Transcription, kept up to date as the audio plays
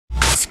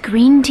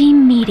Green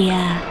Team Media.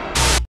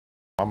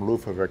 I'm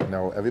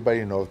Ferrigno.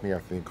 Everybody knows me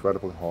as the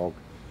Incredible Hulk.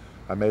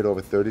 I made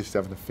over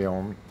 37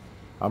 films.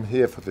 I'm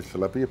here for the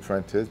Celebrity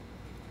Apprentice,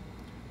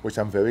 which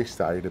I'm very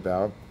excited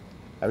about.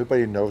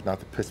 Everybody knows not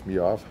to piss me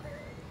off.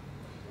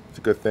 It's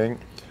a good thing.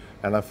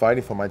 And I'm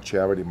fighting for my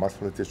charity,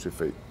 Muscular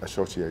Dystrophy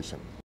Association.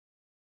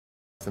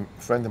 A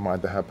friend of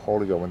mine that had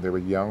polio when they were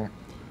young,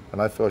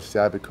 and I felt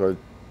sad because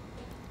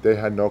they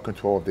had no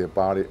control of their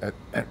body,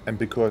 and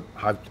because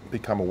I've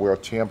become a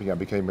world champion, I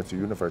became Mr.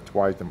 Universe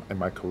twice in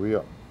my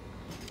career.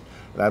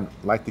 And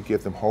I'd like to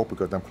give them hope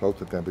because I'm close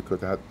to them,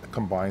 because I had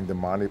combined the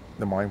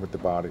mind with the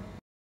body.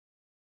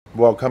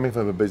 Well, coming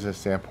from a business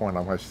standpoint,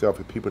 I myself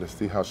for people to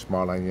see how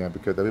smart I am,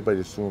 because everybody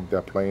assumes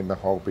they're playing the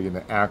Hulk, being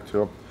an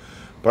actor,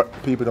 but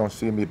people don't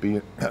see me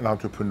being an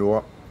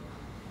entrepreneur,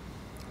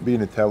 being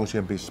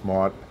intelligent, be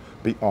smart,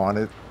 be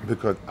honest,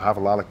 because I have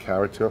a lot of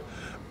character.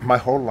 My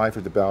whole life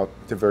is about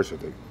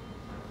diversity.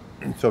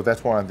 So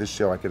that's why on this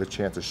show I get a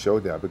chance to show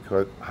that,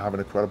 because I have an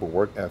incredible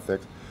work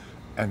ethic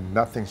and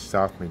nothing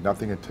stops me,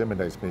 nothing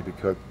intimidates me,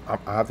 because I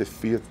have this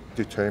fierce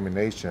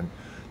determination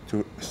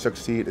to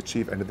succeed,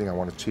 achieve anything I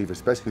want to achieve.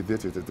 Especially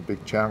this is a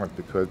big challenge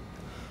because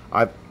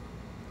I've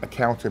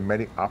encountered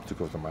many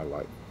obstacles in my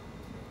life.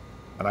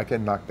 And I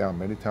get knocked down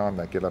many times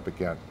and I get up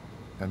again.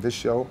 And this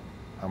show,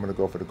 I'm going to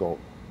go for the gold.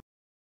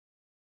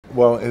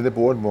 Well, in the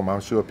boardroom,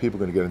 I'm sure people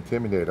are going to get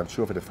intimidated. I'm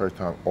sure for the first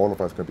time, all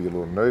of us are going to be a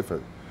little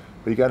nervous.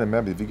 But you got to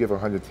remember, if you give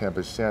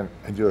 110%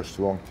 and you're a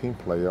strong team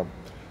player,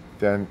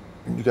 then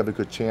you have a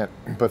good chance.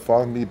 But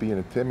for me being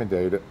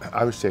intimidated,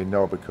 I would say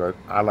no, because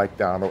I like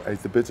Donald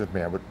as the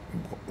businessman. But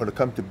when it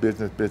comes to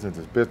business, business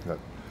is business.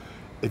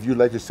 If you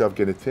let yourself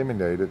get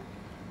intimidated,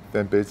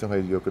 then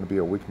basically you're going to be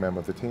a weak member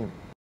of the team.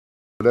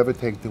 Whatever it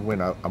takes to win,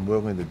 I'm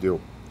willing to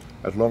do,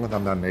 as long as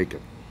I'm not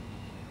naked.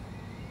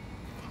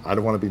 I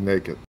don't want to be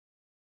naked.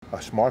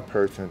 A smart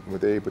person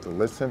would be able to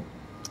listen,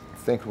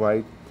 think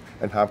right,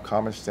 and have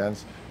common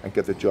sense and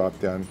get the job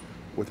done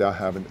without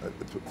having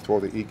to throw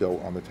the ego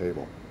on the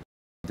table.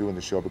 I'm doing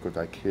the show because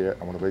I care.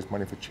 I want to raise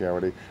money for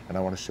charity, and I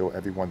want to show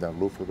everyone that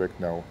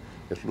Ferrigno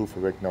is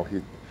Ferrigno.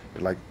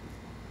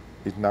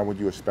 He's not what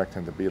you expect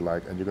him to be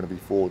like, and you're going to be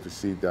fooled to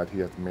see that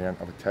he is a man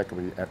of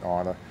integrity and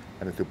honor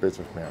and is a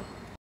businessman.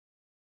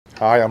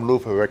 Hi, I'm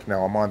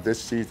Ferrigno. I'm on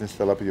this season's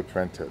Celebrity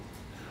Apprentice.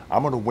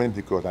 I'm going to win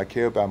because I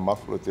care about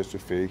muscular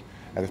dystrophy,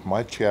 and it's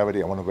my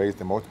charity. I want to raise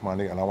the most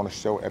money, and I want to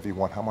show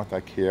everyone how much I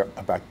care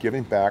about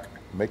giving back,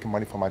 making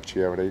money for my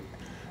charity,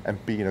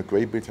 and being a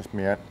great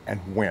businessman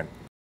and win.